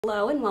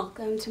Hello and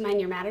welcome to Mind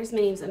Your Matters. My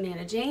name is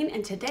Amanda Jane,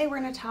 and today we're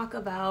going to talk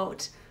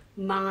about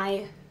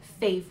my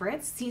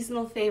favorites,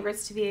 seasonal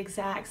favorites to be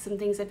exact, some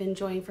things I've been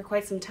enjoying for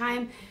quite some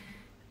time.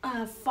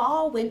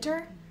 Fall,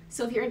 winter,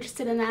 so if you're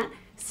interested in that,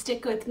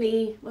 stick with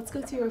me. Let's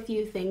go through a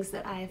few things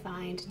that I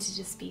find to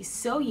just be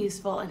so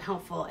useful and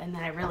helpful and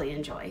that I really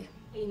enjoy.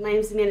 My name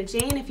is Amanda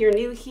Jane. If you're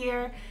new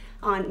here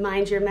on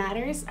Mind Your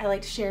Matters, I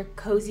like to share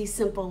cozy,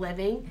 simple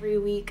living every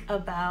week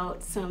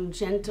about some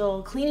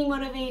gentle cleaning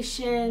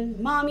motivation,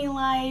 mommy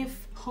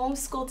life,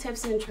 homeschool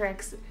tips and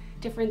tricks,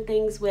 different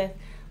things with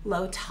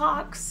low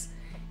tox,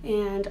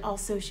 and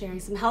also sharing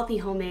some healthy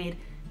homemade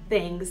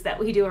things that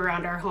we do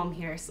around our home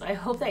here. So I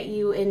hope that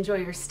you enjoy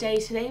your stay.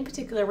 Today in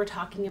particular, we're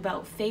talking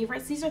about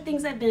favorites. These are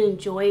things I've been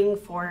enjoying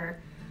for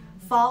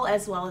fall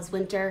as well as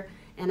winter.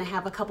 And I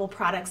have a couple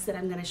products that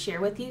I'm going to share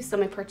with you.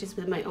 Some I purchased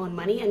with my own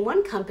money, and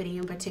one company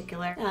in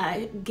particular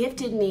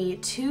gifted me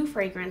 2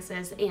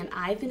 fragrances, and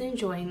I've been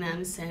enjoying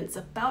them since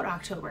about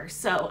October.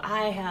 So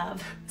I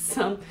have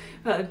some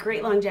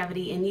great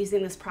longevity in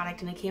using this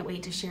product, and I can't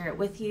wait to share it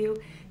with you.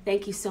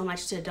 Thank you so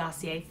much to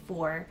Dossier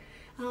for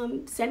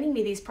sending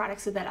me these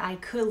products so that I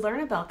could learn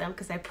about them,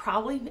 because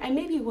I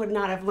maybe would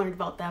not have learned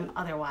about them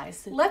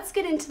otherwise. Let's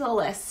get into the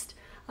list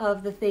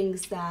of the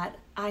things that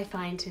I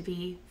find to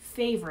be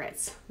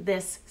favorites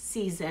this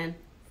season,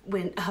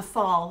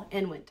 fall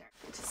and winter.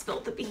 I just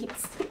spilled the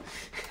beans.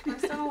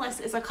 First on the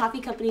list is a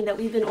coffee company that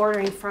we've been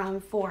ordering from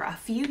for a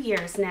few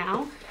years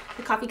now.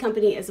 The coffee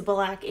company is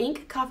Black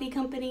Ink Coffee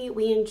Company.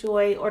 We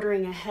enjoy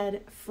ordering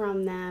ahead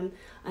from them,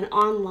 an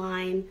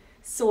online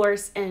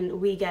source, and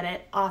we get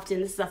it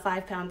often. This is a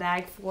 5-pound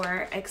bag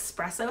for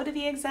espresso to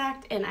be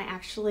exact, and I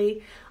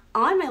actually,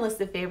 on my list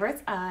of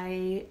favorites,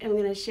 I am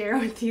going to share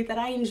with you that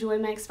I enjoy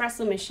my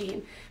espresso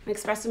machine. My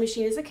espresso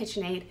machine is a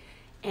KitchenAid,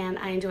 and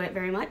I enjoy it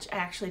very much. I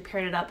actually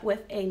paired it up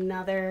with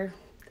another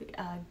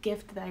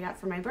gift that I got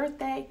for my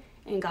birthday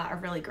and got a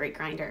really great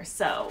grinder.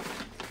 So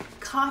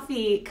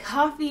coffee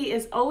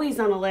is always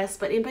on the list,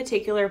 but in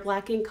particular,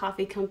 Black Ink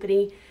Coffee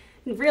Company,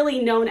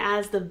 really known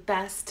as the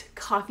best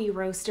coffee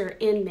roaster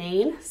in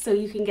Maine. So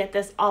you can get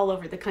this all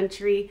over the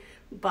country,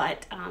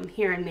 but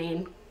here in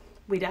Maine,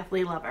 we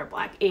definitely love our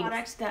Black Ink.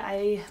 Products that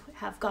I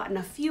have gotten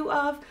a few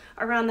of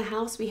around the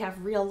house, we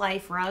have Real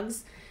Life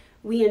Rugs.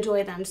 We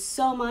enjoy them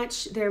so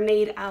much. They're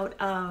made out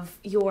of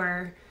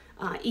your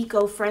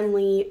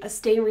eco-friendly,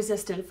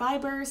 stain-resistant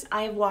fibers.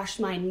 I have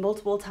washed mine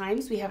multiple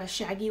times. We have a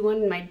shaggy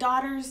one in my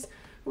daughter's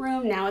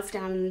room. Now it's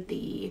down in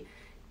the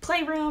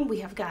playroom.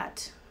 We have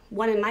got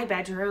one in my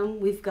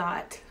bedroom. We've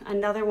got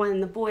another one in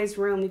the boys'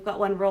 room. We've got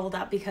one rolled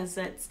up because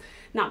it's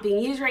not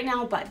being used right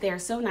now, but they're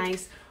so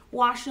nice.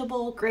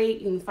 Washable,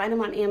 great. You can find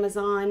them on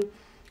Amazon.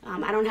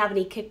 I don't have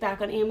any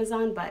kickback on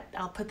Amazon, but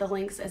I'll put the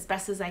links as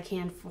best as I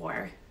can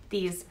for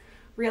these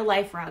Real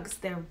Life Rugs.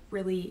 They're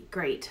really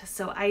great.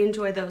 So I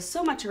enjoy those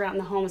so much around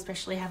the home,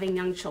 especially having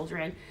young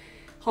children.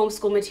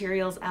 Homeschool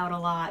materials out a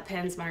lot,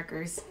 pens,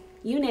 markers,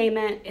 you name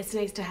it. It's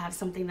nice to have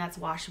something that's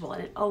washable,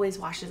 and it always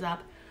washes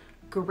up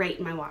great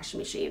in my washing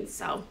machine.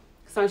 So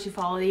as long as you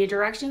follow the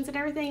directions and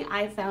everything,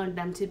 I found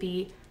them to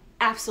be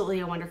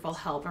absolutely a wonderful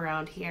help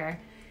around here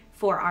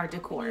for our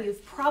decor.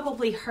 You've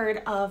probably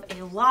heard of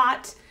a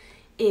lot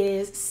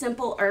is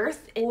Simple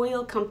Earth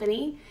Oil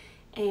Company,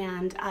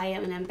 and I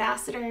am an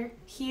ambassador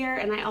here,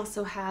 and I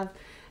also have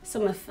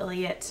some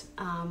affiliate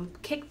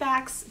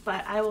kickbacks,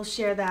 but I will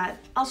share that.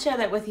 I'll share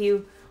that with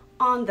you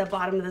on the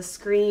bottom of the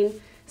screen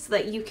so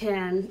that you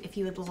can, if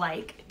you would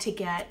like, to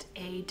get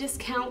a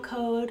discount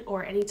code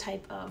or any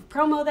type of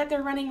promo that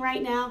they're running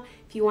right now.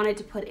 If you wanted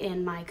to put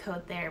in my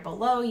code there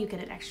below, you get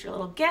an extra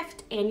little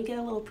gift and you get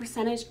a little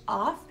percentage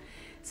off.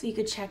 So you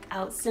could check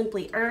out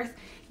Simply Earth.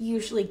 You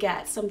usually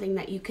get something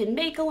that you can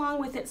make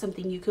along with it,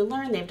 something you can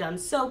learn. They've done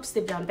soaps,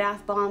 they've done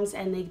bath bombs,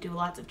 and they do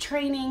lots of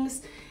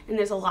trainings. And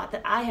there's a lot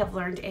that I have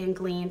learned and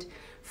gleaned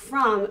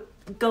from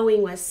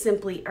going with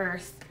Simply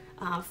Earth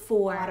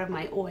for a lot of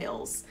my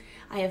oils.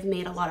 I have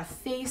made a lot of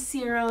face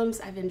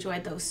serums. I've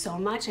enjoyed those so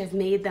much. I've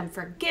made them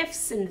for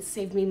gifts, and it's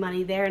saved me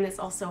money there, and it's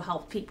also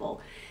helped people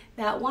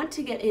that want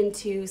to get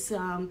into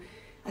some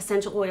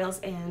essential oils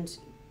and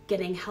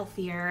getting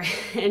healthier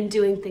and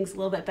doing things a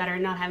little bit better,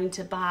 not having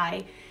to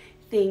buy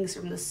things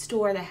from the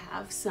store that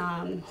have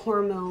some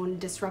hormone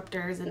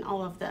disruptors and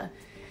all of the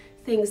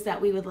things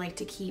that we would like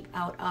to keep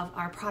out of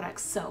our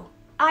products. So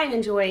I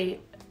enjoy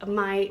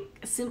my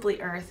Simply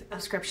Earth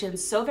subscription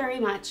so very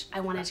much.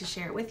 I wanted to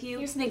share it with you.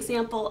 Here's an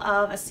example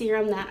of a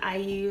serum that I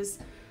use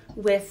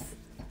with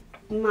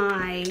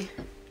my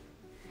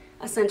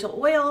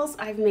essential oils.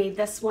 I've made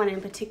this one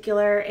in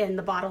particular in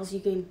the bottles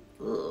you can,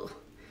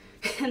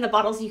 and the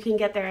bottles you can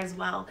get there as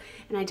well.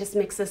 And I just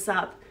mix this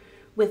up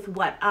with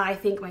what I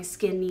think my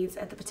skin needs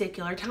at the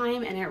particular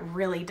time, and it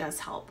really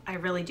does help. I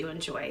really do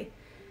enjoy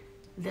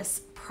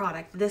this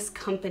product, this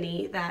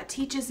company that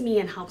teaches me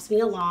and helps me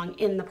along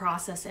in the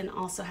process, and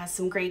also has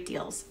some great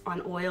deals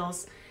on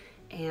oils,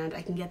 and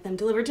I can get them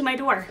delivered to my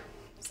door.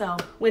 So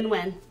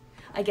win-win.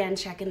 Again,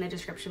 check in the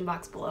description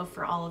box below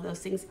for all of those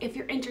things if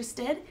you're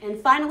interested. And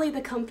finally,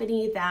 the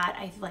company that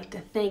I'd like to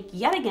thank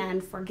yet again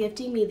for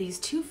gifting me these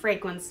two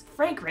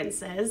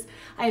fragrances.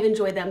 I've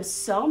enjoyed them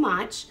so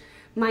much.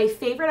 My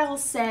favorite, I'll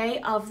say,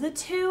 of the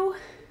two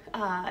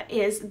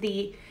is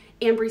the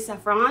Amber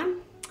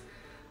Saffron.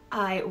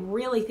 I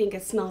really think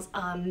it smells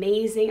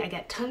amazing. I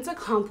get tons of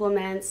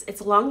compliments.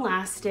 It's long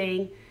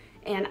lasting.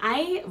 And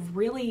I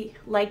really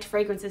liked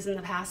fragrances in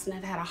the past and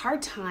I've had a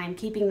hard time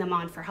keeping them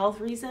on for health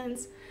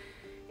reasons.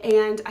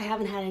 And I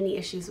haven't had any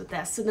issues with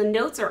this. So the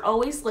notes are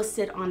always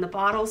listed on the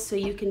bottle so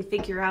you can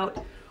figure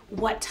out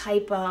what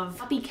type of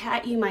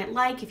copycat you might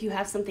like. If you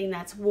have something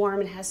that's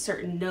warm and has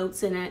certain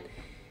notes in it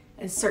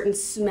and certain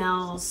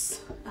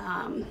smells,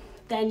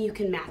 then you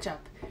can match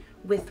up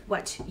with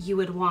what you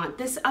would want.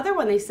 This other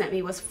one they sent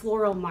me was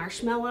floral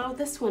marshmallow.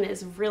 This one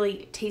is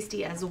really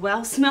tasty as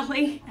well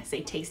smelling. I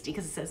say tasty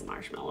because it says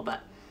marshmallow, but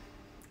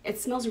it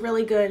smells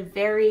really good,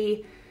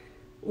 very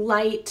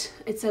light.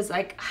 It says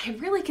like, I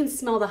really can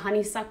smell the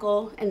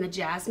honeysuckle and the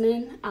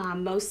jasmine,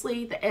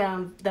 mostly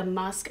the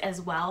musk as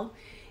well.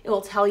 It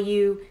will tell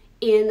you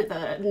in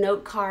the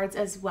note cards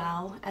as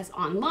well as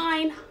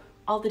online,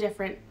 all the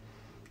different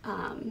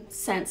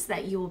scents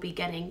that you will be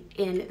getting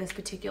in this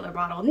particular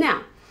bottle.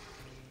 Now,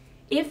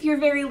 if you're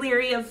very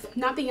leery of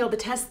not being able to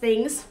test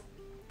things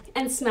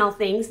and smell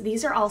things,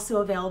 these are also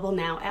available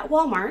now at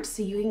Walmart,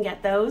 so you can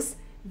get those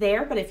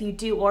there. But if you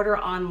do order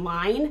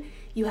online,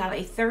 you have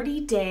a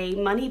 30-day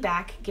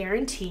money-back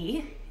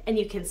guarantee, and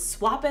you can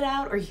swap it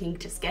out or you can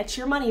just get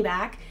your money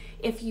back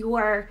if you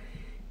are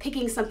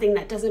picking something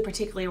that doesn't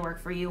particularly work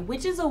for you,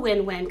 which is a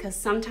win-win, because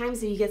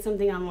sometimes if you get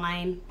something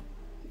online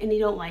and you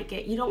don't like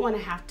it, you don't want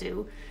to have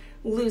to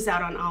lose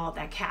out on all of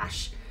that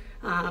cash.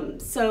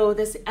 So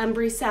this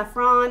Amber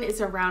Saffron is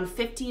around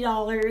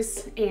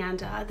 $50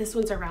 and this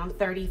one's around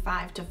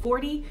 $35 to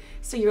 $40.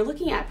 So you're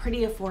looking at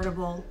pretty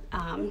affordable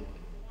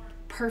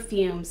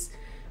perfumes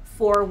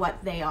for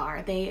what they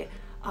are. They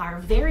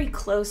are very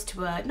close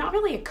to not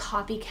really a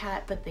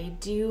copycat, but they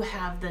do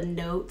have the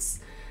notes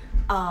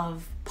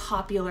of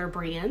popular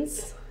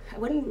brands. I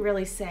wouldn't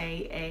really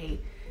say a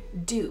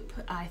dupe.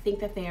 I think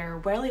that they are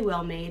really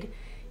well made.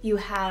 You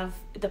have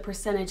the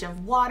percentage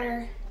of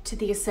water to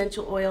the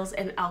essential oils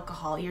and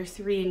alcohol, your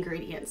three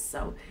ingredients.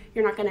 So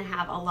you're not gonna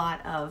have a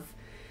lot of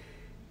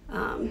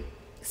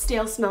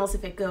stale smells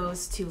if it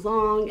goes too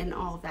long and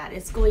all of that.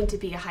 It's going to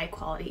be a high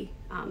quality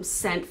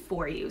scent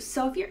for you.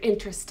 So if you're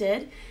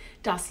interested,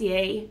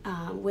 Dossier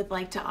would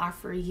like to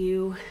offer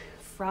you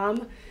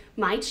from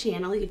my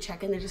channel, you can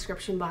check in the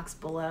description box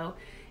below,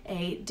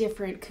 a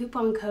different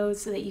coupon code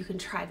so that you can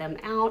try them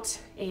out.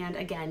 And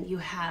again, you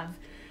have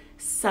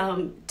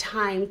some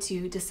time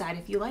to decide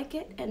if you like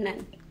it and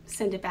then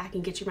send it back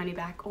and get your money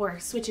back, or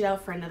switch it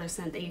out for another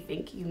scent that you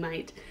think you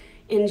might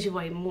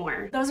enjoy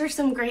more. Those are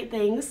some great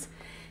things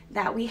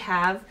that we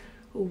have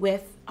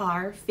with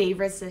our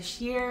favorites this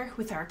year,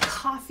 with our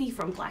coffee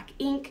from Black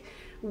Ink,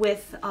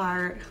 with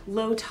our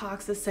low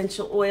tox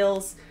essential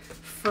oils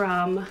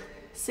from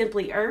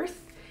Simply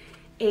Earth,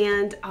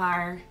 and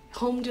our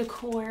home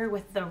decor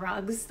with the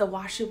rugs, the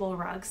washable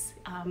rugs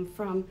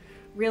from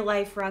Real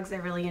Life Rugs. I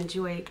really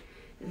enjoy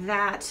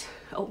that.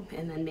 Oh,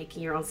 and then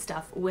making your own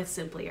stuff with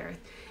Simply Earth.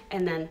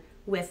 And then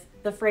with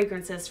the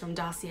fragrances from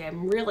Dossier,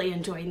 I'm really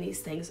enjoying these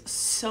things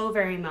so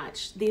very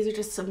much. These are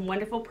just some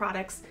wonderful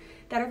products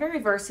that are very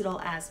versatile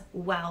as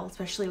well,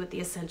 especially with the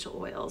essential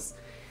oils.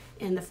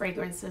 And the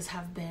fragrances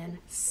have been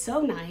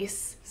so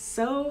nice,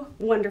 so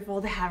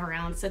wonderful to have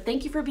around. So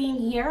thank you for being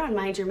here on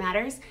Mind Your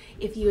Matters.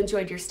 If you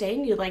enjoyed your stay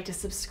and you'd like to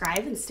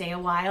subscribe and stay a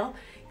while,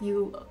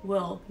 you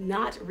will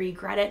not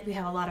regret it. We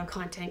have a lot of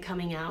content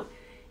coming out,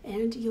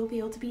 and you'll be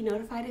able to be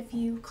notified if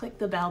you click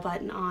the bell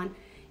button on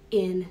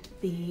in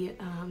the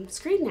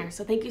screen there.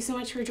 So thank you so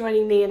much for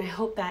joining me, and I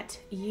hope that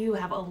you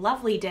have a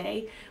lovely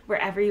day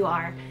wherever you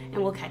are,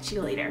 and we'll catch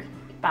you later.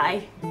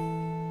 Bye.